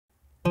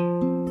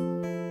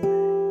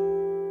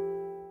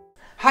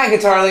Hi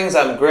guitarlings,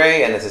 I'm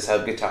Gray and this is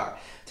Hub Guitar.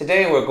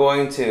 Today we're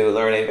going to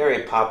learn a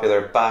very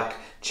popular Bach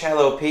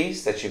cello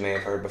piece that you may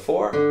have heard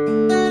before.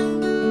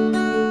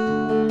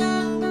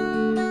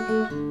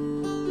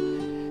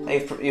 Now,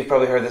 you've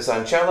probably heard this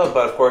on cello,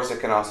 but of course it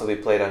can also be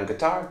played on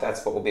guitar.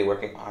 That's what we'll be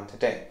working on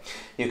today.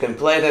 You can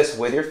play this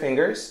with your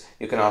fingers.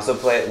 You can also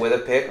play it with a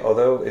pick,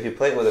 although if you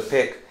play it with a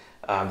pick,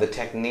 the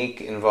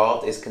technique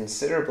involved is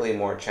considerably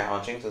more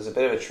challenging, so there's a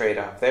bit of a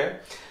trade-off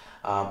there.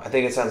 I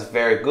think it sounds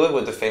very good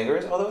with the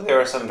fingers, although there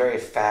are some very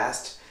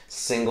fast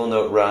single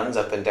note runs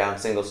up and down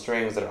single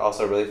strings that are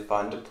also really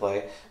fun to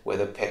play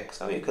with a pick,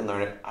 so you can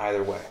learn it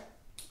either way.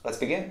 Let's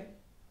begin.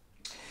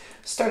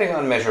 Starting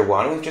on measure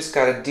 1, we've just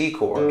got a D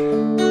chord.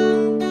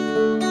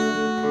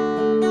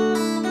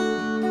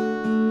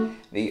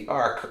 The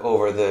arc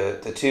over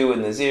the 2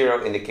 and the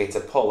 0 indicates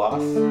a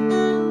pull-off.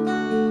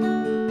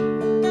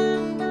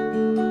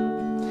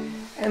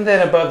 And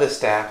then above the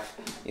staff,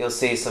 you'll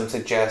see some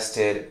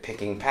suggested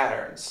picking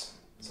patterns.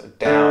 So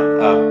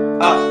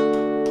down,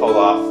 up, pull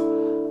off,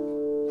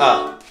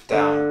 up,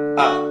 down.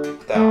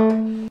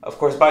 Of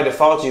course, by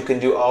default, you can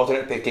do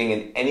alternate picking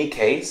in any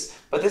case,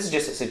 but this is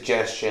just a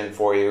suggestion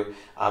for you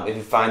if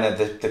you find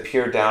that the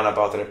pure down up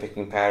alternate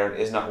picking pattern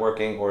is not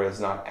working or is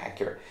not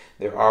accurate.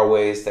 There are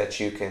ways that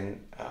you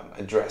can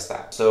address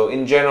that. So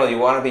in general, you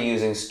want to be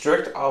using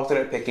strict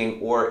alternate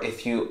picking, or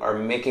if you are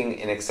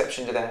making an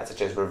exception to that,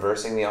 such as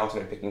reversing the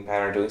alternate picking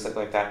pattern or doing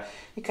something like that,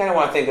 you kind of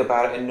want to think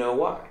about it and know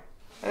why.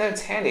 And then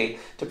it's handy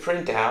to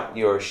print out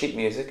your sheet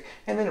music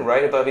and then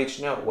write above each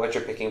note what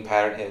your picking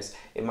pattern is.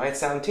 It might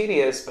sound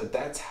tedious, but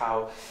that's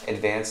how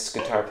advanced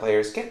guitar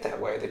players get that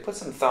way. They put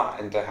some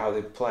thought into how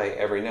they play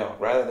every note,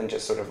 rather than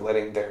just sort of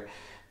letting their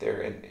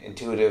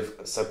intuitive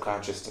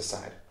subconscious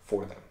decide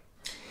for them.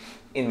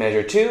 In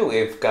measure 2,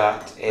 we've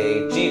got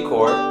a G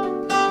chord.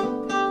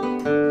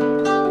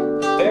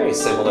 Very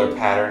similar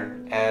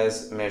pattern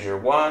as measure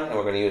 1, and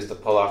we're going to use the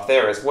pull off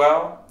there as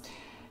well.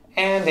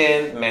 And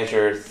in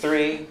measure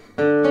 3,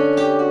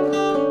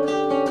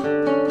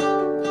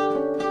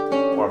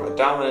 more of a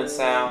dominant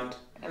sound,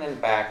 and then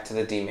back to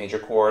the D major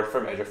chord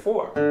for measure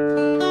 4.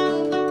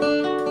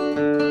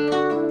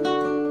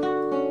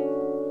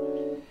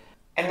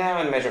 And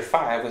now in measure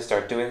 5, we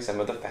start doing some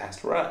of the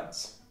fast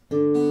runs.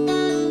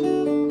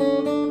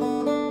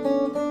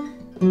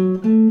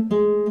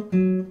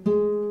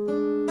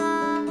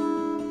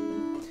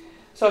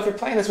 So if you're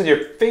playing this with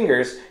your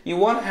fingers, you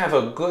want to have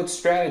a good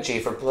strategy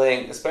for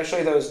playing,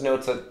 especially those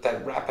notes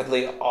that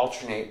rapidly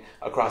alternate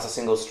across a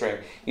single string.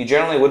 You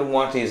generally wouldn't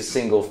want to use a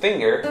single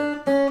finger.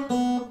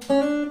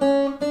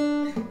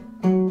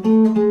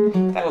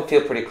 That would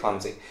feel pretty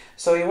clumsy.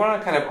 So you want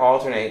to kind of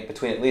alternate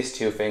between at least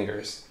 2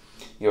 fingers,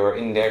 your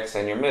index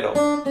and your middle.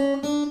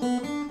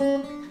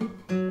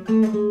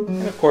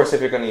 And of course, if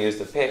you're going to use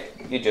the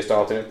pick, you just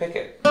alternate pick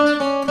it.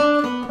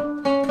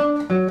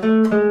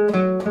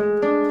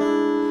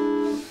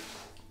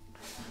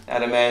 Now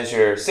to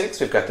measure 6,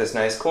 we've got this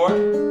nice chord.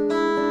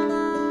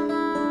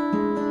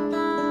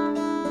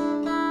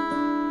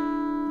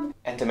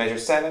 And to measure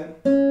 7.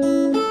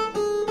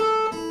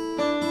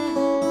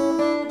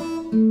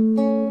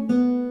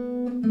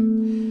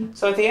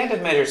 So at the end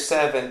of measure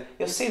 7,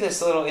 you'll see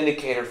this little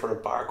indicator for a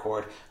bar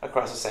chord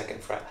across the 2nd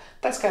fret.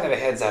 That's kind of a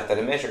heads up that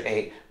in measure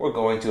 8, we're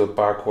going to a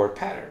bar chord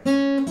pattern.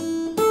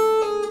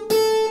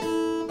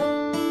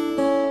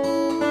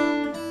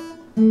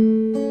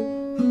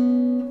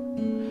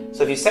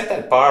 So if you set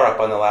that bar up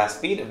on the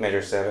last beat of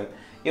measure 7,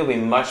 you'll be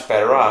much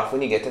better off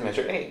when you get to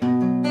measure 8.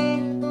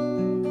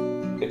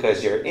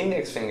 Because your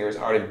index finger is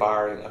already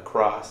barring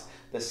across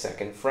the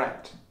 2nd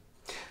fret.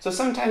 So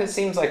sometimes it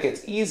seems like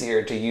it's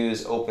easier to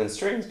use open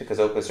strings because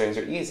open strings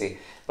are easy,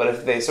 but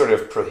if they sort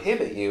of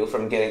prohibit you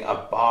from getting a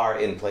bar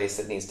in place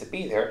that needs to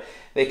be there,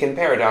 they can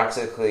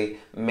paradoxically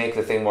make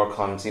the thing more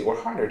clumsy or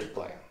harder to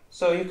play.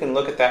 So you can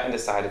look at that and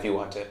decide if you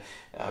want to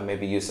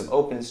maybe use some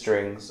open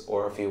strings,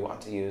 or if you want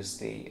to use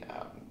the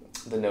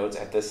notes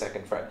at the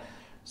 2nd fret.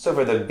 So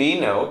for the B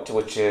note,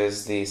 which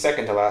is the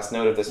second to last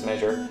note of this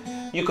measure,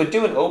 you could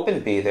do an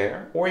open B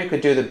there, or you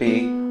could do the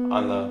B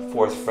on the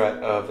 4th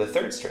fret of the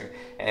 3rd string.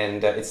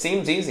 And it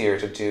seems easier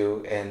to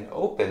do an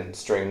open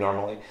string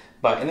normally,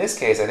 but in this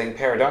case, I think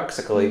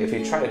paradoxically, if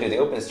you try to do the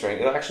open string,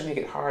 it'll actually make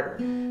it harder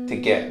to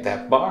get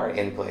that bar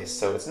in place.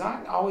 So it's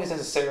not always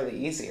necessarily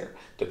easier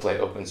to play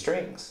open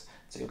strings.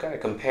 So you've got to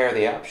compare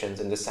the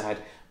options and decide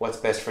what's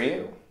best for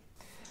you.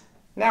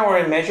 Now we're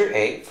in measure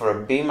 8 for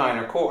a B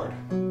minor chord.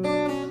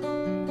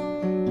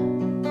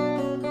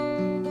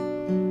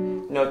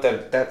 Note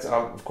that that's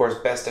of course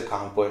best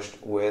accomplished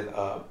with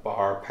a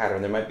bar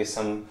pattern. There might be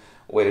some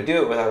way to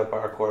do it without a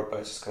bar chord, but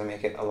it's just going to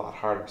make it a lot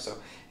harder. So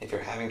if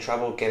you're having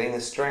trouble getting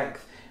the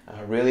strength,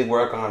 really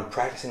work on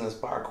practicing those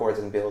bar chords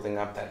and building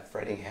up that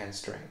fretting hand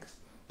strength.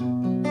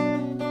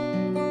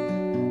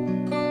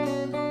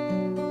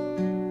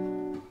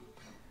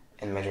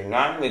 In measure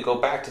 9, we go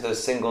back to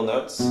those single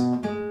notes.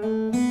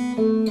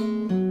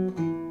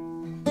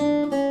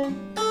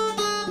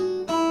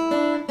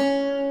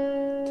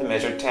 To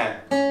measure 10.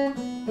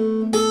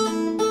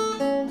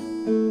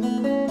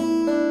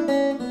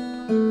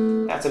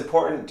 it's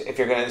important if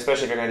you're going to,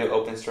 especially if you're going to do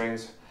open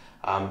strings.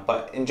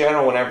 But in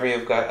general, whenever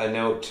you've got a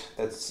note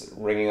that's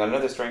ringing on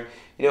another string,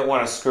 you don't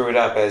want to screw it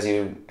up as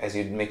you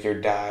make your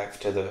dive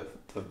to the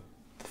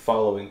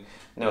following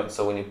note.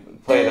 So when you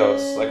play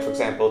those, like for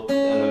example, on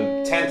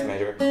the 10th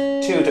measure,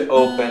 2 to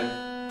open,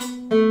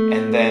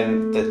 and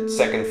then the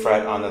 2nd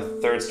fret on the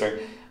 3rd string,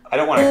 I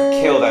don't want to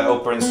kill that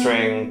open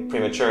string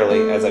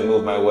prematurely as I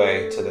move my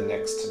way to the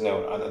next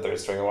note on the 3rd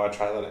string. I want to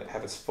try to let it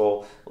have its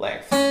full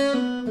length.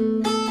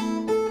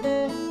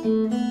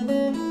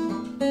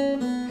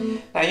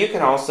 Now you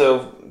can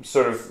also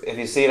sort of, if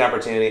you see an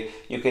opportunity,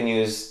 you can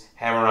use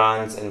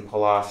hammer-ons and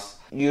pull-offs.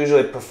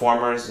 Usually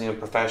performers,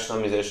 professional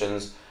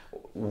musicians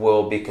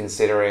will be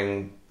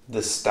considering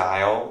the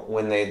style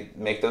when they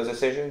make those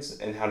decisions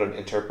and how to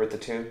interpret the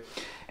tune.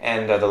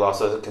 And they'll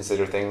also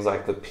consider things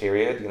like the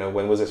period,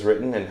 when was this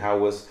written, and how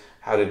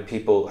did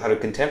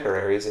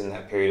contemporaries in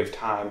that period of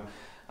time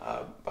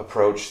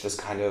approach this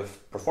kind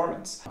of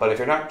performance. But if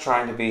you're not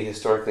trying to be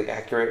historically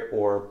accurate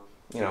or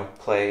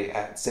play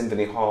at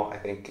Symphony Hall, I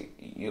think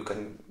you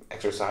can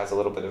exercise a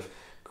little bit of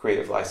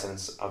creative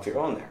license of your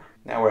own there.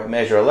 Now we're at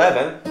measure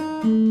 11.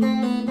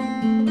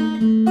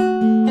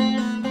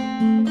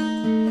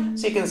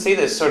 So you can see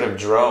this sort of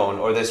drone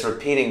or this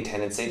repeating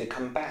tendency to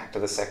come back to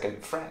the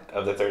 2nd fret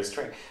of the 3rd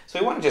string. So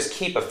we want to just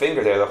keep a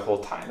finger there the whole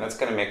time. That's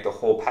going to make the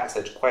whole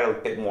passage quite a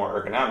bit more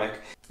ergonomic.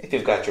 If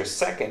you've got your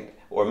 2nd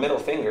or middle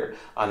finger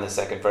on the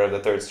 2nd fret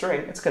of the 3rd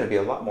string, it's going to be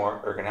a lot more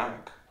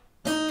ergonomic.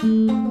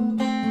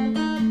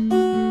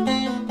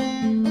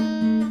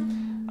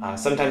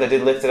 Sometimes I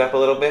did lift it up a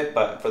little bit,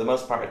 but for the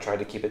most part I tried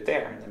to keep it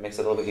there, and that makes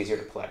it a little bit easier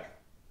to play.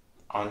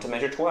 On to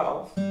measure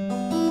 12.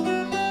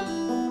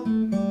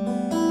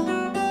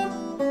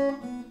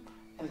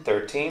 And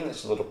 13,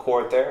 there's a little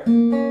chord there.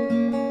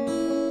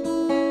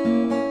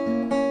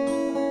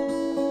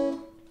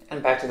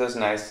 And back to those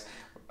nice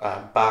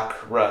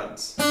Bach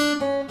runs. I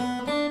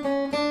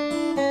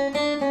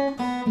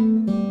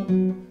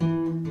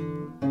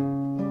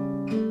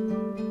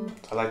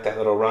like that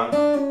little run.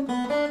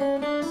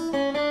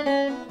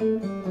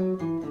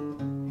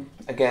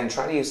 Again,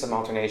 try to use some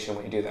alternation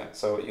when you do that.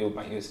 So you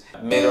might use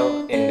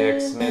middle,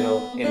 index,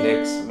 middle,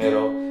 index,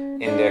 middle,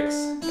 index,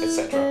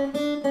 etc.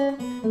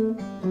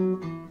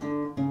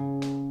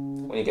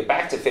 When you get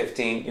back to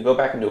 15, you go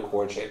back into a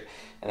chord shape.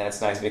 And that's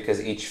nice because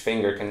each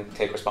finger can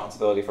take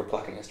responsibility for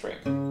plucking a string.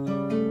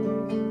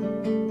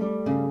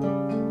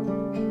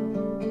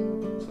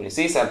 So when you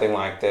see something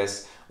like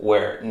this,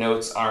 where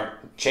notes aren't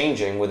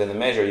changing within the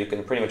measure, you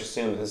can pretty much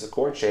assume that this is a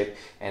chord shape,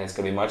 and it's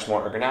going to be much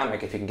more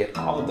ergonomic if you can get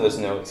all of those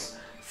notes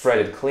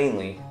fretted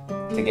cleanly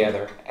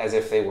together as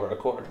if they were a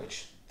chord,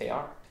 which they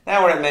are.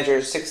 Now we're at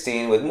measure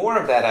 16 with more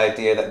of that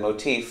idea, that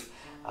motif,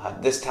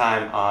 this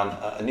time on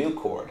a new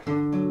chord.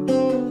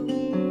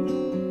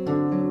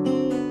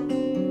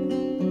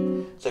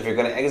 So if you're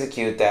going to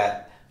execute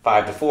that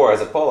 5 to 4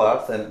 as a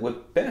pull-off, then it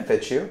would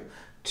benefit you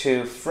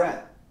to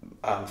fret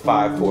 5,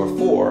 4,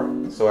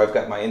 4. So I've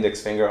got my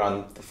index finger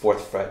on the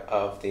 4th fret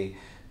of the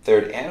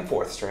 3rd and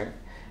 4th string,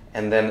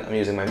 and then I'm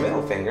using my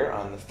middle finger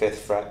on the 5th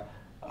fret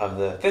of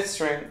the 5th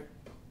string,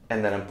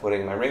 and then I'm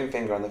putting my ring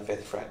finger on the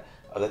 5th fret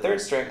of the 3rd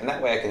string, and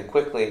that way I can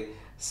quickly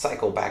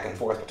cycle back and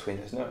forth between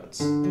those notes.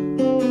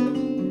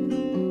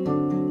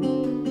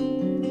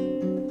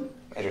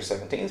 Measure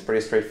 17 is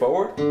pretty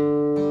straightforward.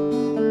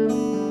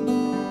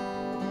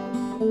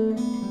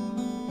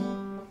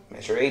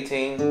 Measure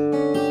 18.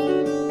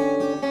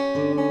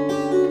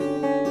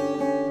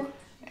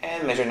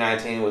 And measure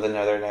 19 with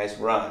another nice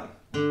run.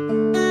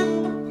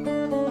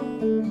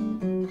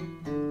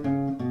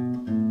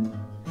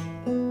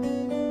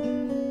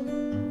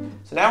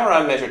 So now we're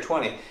on measure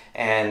 20,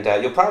 and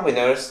you'll probably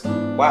notice,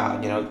 wow,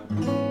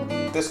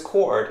 this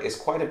chord is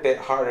quite a bit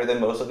harder than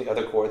most of the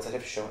other chords that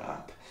have shown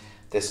up.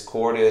 This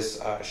chord is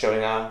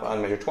showing up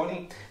on measure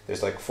 20.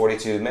 There's like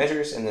 42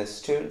 measures in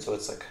this tune, so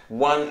it's like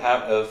 1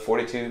 out of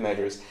 42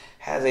 measures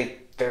has a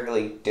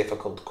fairly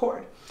difficult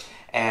chord.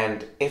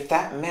 And if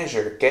that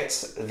measure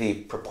gets the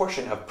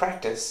proportion of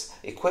practice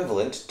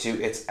equivalent to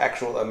its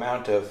actual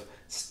amount of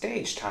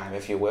stage time,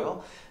 if you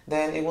will,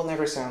 then it will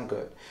never sound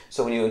good.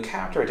 So when you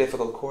encounter a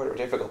difficult chord or a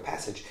difficult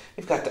passage,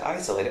 you've got to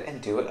isolate it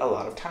and do it a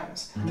lot of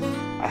times.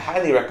 I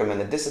highly recommend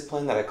the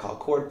discipline that I call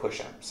chord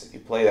push-ups. If you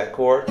play that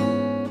chord,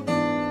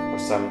 or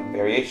some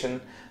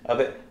variation of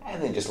it,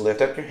 and then just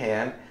lift up your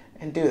hand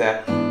and do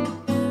that.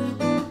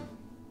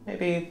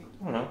 Maybe,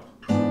 I don't know,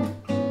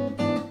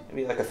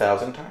 maybe like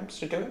 1,000 times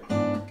to do it.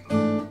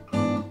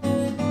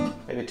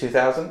 Maybe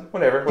 2,000,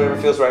 whatever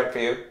feels right for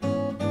you.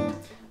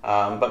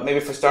 But maybe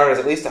for starters,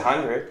 at least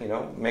 100,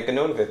 make a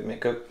note of it.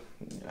 Make an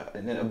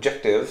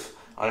objective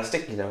on a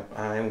sticky note.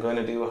 I'm going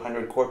to do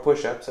 100 chord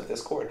push-ups of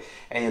this chord.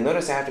 And you'll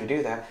notice after you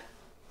do that,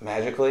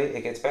 magically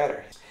it gets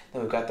better.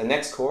 Then we've got the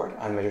next chord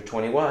on measure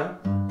 21.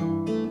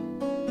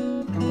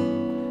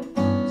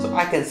 So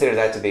I consider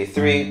that to be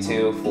 3,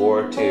 2,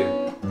 4,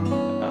 2.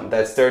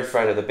 That's 3rd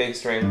fret of the big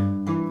string,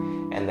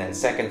 and then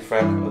 2nd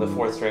fret of the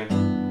 4th string,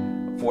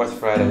 4th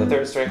fret of the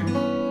 3rd string,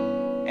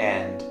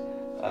 and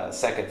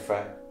 2nd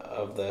fret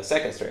of the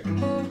second string.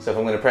 So if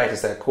I'm going to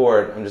practice that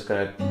chord, I'm just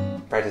going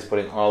to practice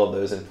putting all of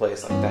those in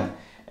place like that,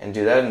 and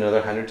do that another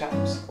 100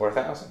 times, or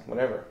 1,000,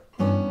 whatever.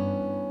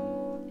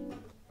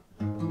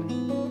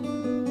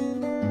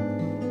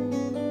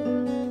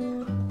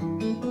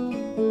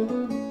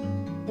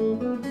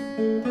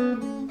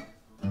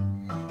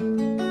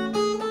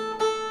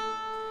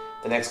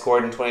 The next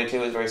chord in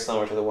 22 is very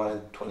similar to the one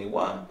in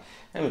 21,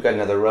 and we've got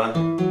another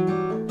run.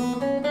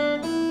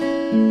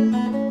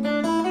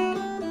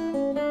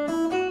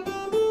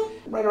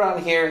 Right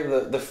around here,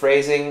 the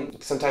phrasing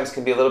sometimes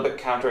can be a little bit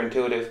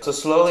counterintuitive, so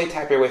slowly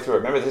tap your way through it.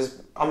 Remember, this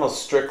is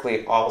almost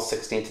strictly all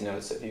 16th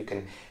notes. If you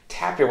can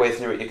tap your way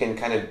through it, you can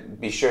kind of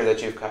be sure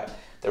that you've got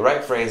the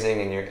right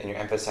phrasing and you're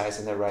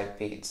emphasizing the right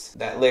beats.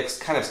 That lick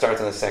kind of starts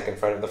on the second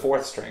fret of the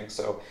 4th string,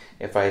 so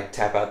if I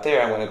tap out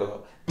there, I'm going to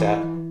go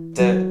da,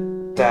 da,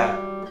 da,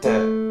 da,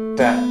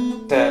 da,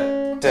 da,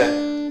 da, da,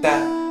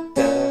 da,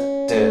 da,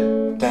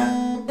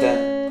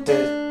 da,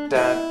 da,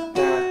 da, da.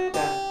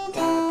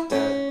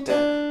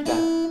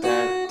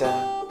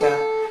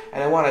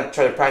 Want to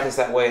try to practice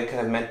that way and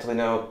kind of mentally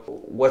know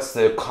what's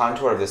the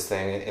contour of this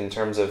thing in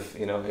terms of,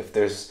 you know, if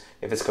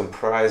it's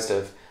comprised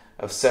of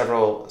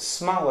several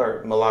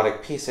smaller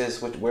melodic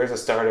pieces, where's the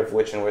start of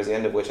which and where's the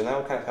end of which, and that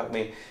will kind of help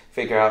me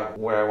figure out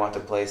where I want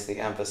to place the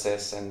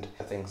emphasis and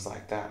things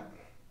like that.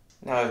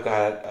 Now I've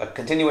got a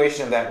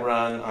continuation of that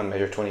run on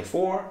measure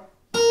 24.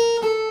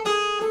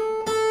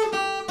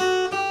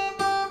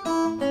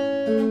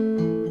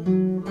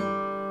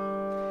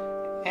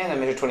 And on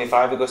measure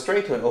 25 we go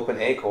straight to an open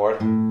A chord,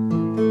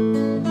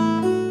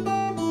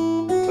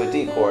 to a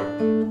D chord,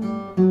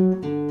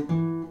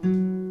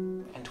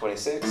 and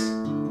 26.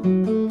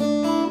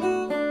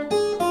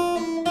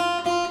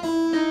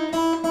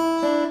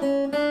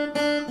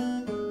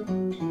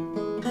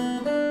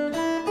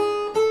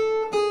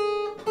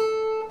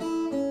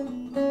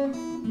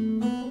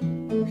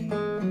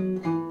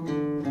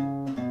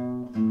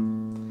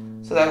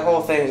 So that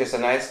whole thing is just a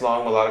nice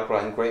long melodic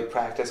run. Great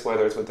practice,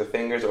 whether it's with the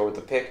fingers or with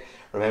the pick.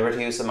 Remember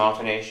to use some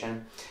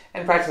alternation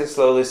and practice it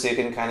slowly so you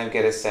can kind of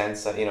get a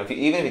sense of, you know,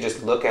 even if you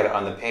just look at it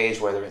on the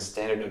page, whether in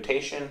standard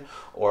notation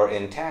or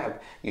in tab,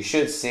 you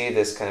should see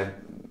this kind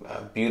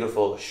of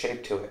beautiful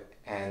shape to it.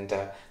 And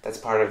that's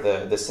part of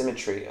the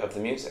symmetry of the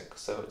music.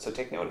 So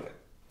take note of it.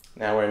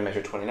 Now we're in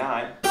measure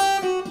 29.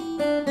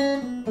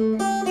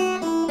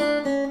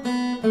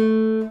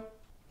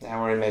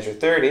 Now we're in measure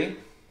 30.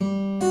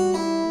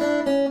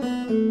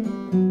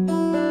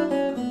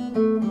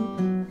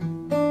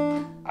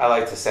 I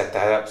like to set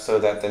that up so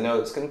that the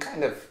notes can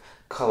kind of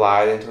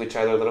collide into each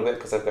other a little bit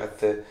because I've got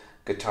the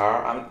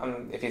guitar.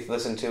 If you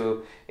listen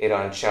to it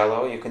on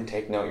cello, you can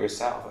take note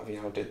yourself of,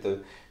 you know, did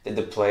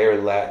the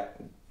player let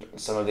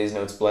some of these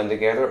notes blend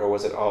together, or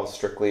was it all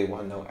strictly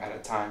one note at a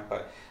time?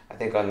 But I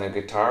think on the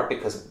guitar,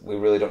 because we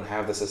really don't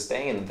have the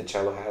sustain that the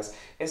cello has,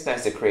 it's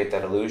nice to create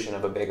that illusion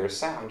of a bigger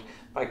sound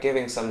by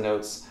giving some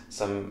notes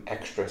some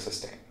extra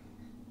sustain.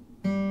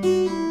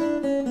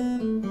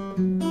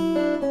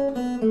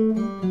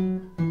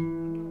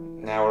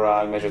 Now we're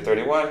on measure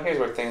 31. Here's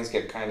where things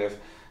get kind of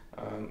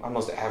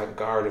almost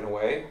avant-garde in a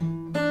way.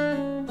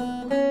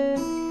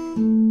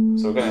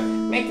 So we're going to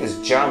make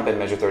this jump in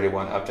measure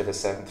 31 up to the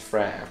 7th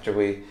fret after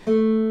we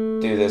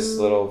do this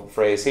little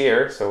phrase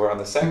here. So we're on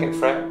the 2nd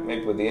fret,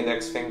 maybe with the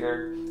index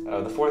finger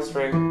of the 4th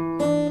string.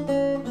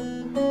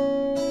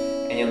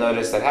 And you'll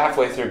notice that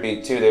halfway through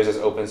beat 2, there's this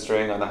open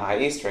string on the high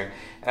E string.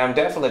 And I'm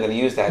definitely going to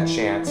use that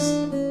chance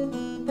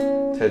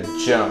to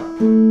jump.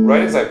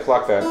 Right as I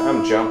pluck that,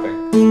 I'm jumping.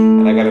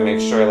 And I got to make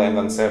sure I land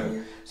on 7.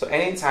 So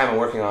anytime I'm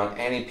working on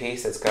any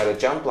piece that's got a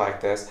jump like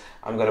this,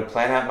 I'm going to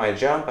plan out my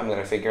jump. I'm going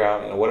to figure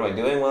out, you know, what am I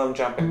doing while I'm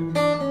jumping?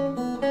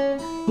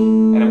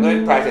 And I'm going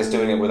to practice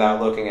doing it without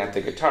looking at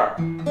the guitar.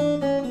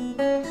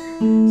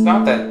 It's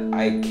not that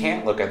I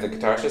can't look at the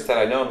guitar, it's just that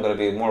I know I'm going to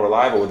be more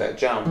reliable with that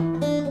jump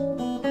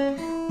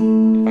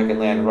if I can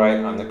land right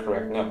on the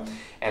correct note.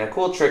 And a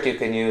cool trick you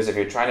can use if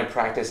you're trying to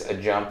practice a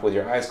jump with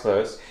your eyes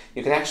closed,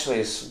 you can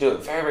actually do it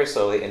very, very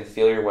slowly and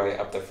feel your way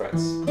up the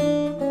frets.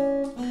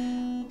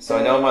 So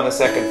I know I'm on the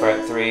 2nd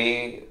fret,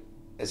 3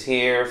 is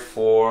here,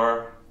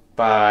 4,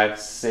 5,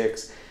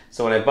 6.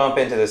 So when I bump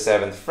into the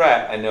 7th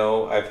fret, I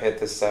know I've hit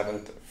the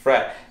 7th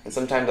fret. And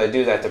sometimes I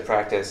do that to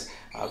practice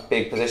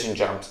big position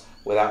jumps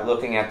without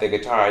looking at the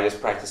guitar. I just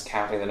practice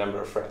counting the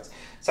number of frets.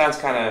 Sounds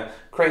kind of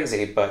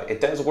crazy, but it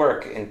does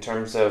work in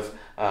terms of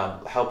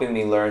helping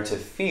me learn to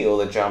feel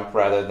the jump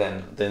rather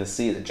than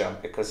see the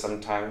jump, because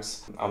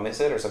sometimes I'll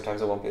miss it or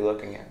sometimes I won't be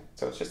looking at it.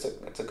 So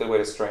it's a good way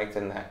to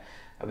strengthen that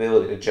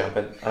ability to jump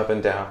up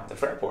and down the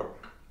fretboard.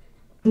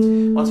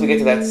 Once we get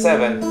to that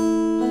 7,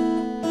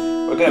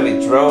 we're going to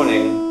be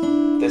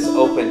droning this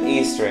open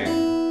E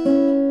string.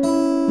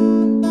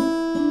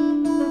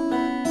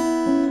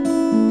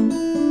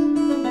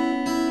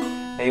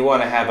 Now you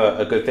want to have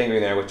a good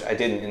fingering there, which I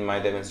didn't in my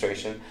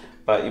demonstration,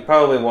 but you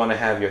probably want to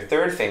have your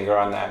 3rd finger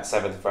on that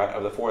 7th fret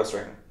of the 4th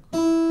string.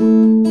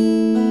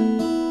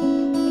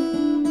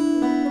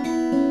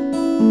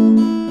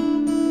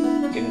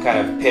 You can kind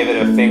of pivot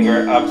a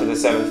finger up to the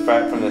 7th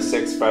fret from the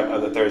 6th fret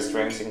of the 3rd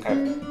string, so you can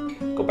kind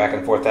of go back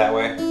and forth that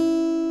way.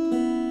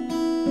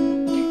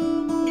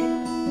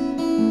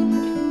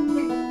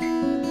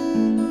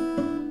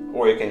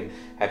 Or you can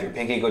have your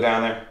pinky go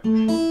down there.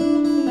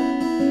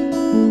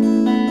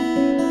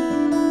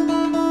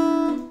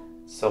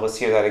 So let's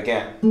hear that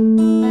again.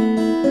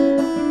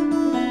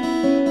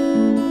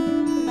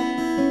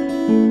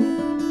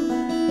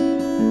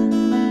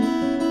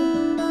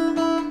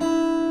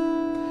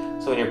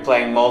 So when you're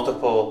playing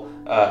multiple,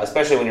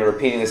 especially when you're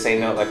repeating the same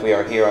note like we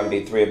are here on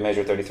beat 3 of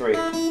measure 33,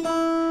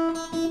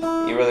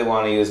 you really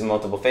want to use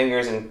multiple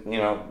fingers and, you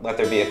know, let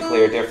there be a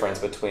clear difference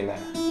between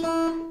that.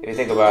 If you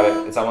think about it,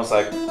 it's almost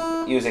like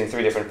using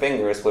 3 different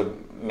fingers would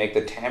make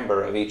the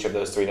timbre of each of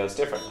those 3 notes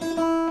different.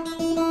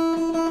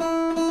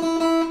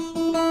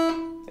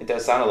 It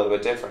does sound a little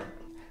bit different.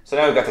 So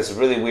now we've got this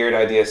really weird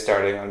idea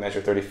starting on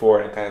measure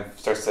 34, and it kind of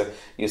starts to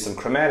use some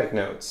chromatic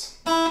notes.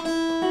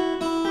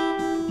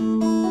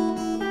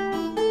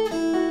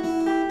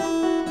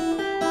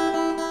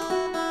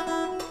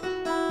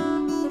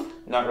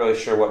 Not really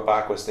sure what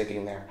Bach was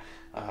thinking there.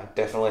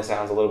 Definitely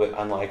sounds a little bit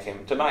unlike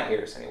him, to my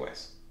ears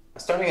anyways.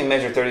 Starting in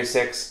measure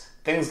 36,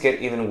 things get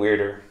even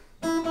weirder.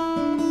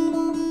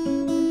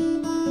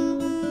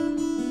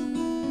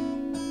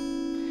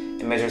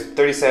 In measure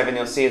 37,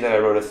 you'll see that I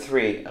wrote a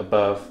 3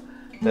 above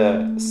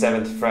the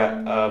 7th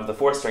fret of the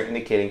 4th string,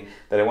 indicating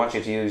that I want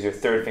you to use your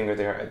 3rd finger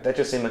there. That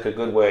just seemed like a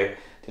good way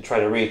to try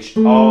to reach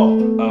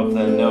all of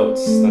the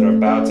notes that are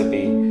about to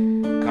be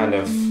kind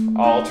of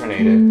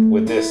alternated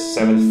with this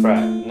 7th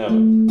fret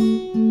note.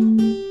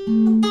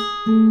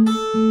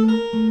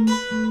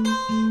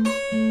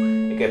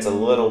 It gets a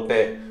little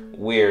bit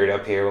weird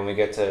up here when we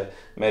get to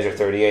measure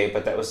 38,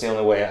 but that was the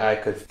only way I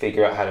could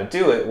figure out how to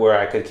do it, where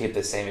I could keep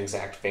the same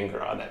exact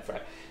finger on that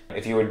fret.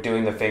 If you were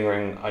doing the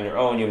fingering on your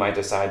own, you might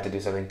decide to do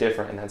something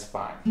different, and that's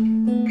fine.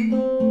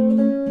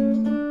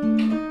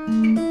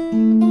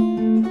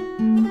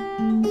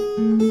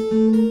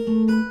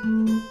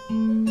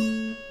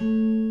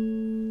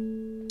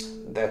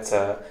 That's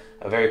a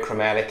very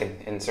chromatic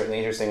and certainly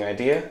interesting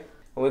idea.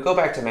 When we go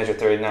back to measure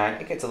 39,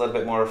 it gets a little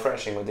bit more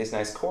refreshing with these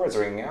nice chords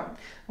ringing out.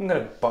 I'm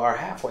going to bar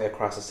halfway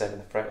across the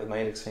 7th fret with my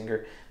index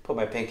finger, put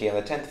my pinky on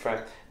the 10th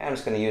fret, and I'm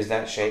just going to use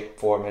that shape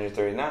for measure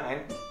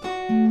 39.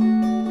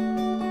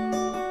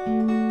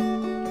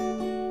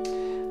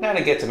 Now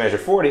to get to measure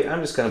 40,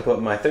 I'm just going to put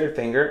my 3rd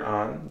finger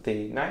on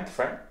the 9th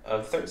fret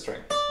of the 3rd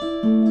string.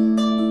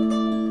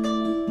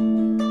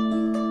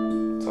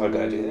 That's all I've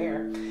got to do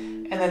there.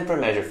 And then for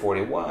measure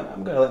 41,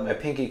 I'm going to let my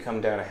pinky come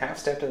down a half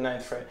step to the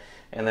 9th fret,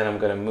 and then I'm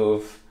going to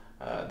move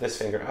this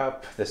finger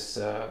up, this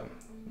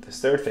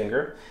 3rd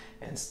finger.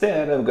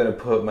 Instead, I'm going to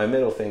put my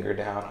middle finger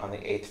down on the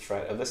 8th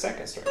fret of the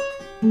 2nd string.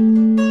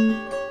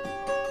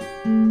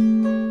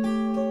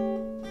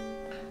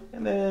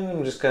 And then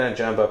I'm just going to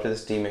jump up to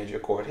this D major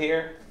chord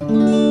here to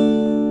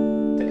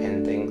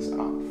end things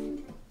off.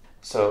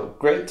 So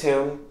great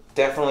tune.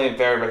 Definitely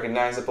very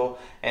recognizable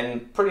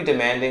and pretty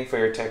demanding for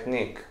your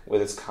technique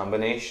with its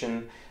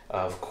combination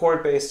of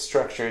chord-based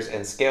structures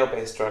and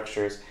scale-based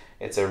structures.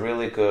 It's a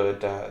really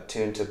good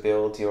tune to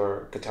build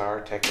your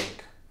guitar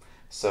technique.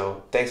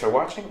 So thanks for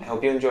watching. I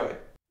hope you enjoyed.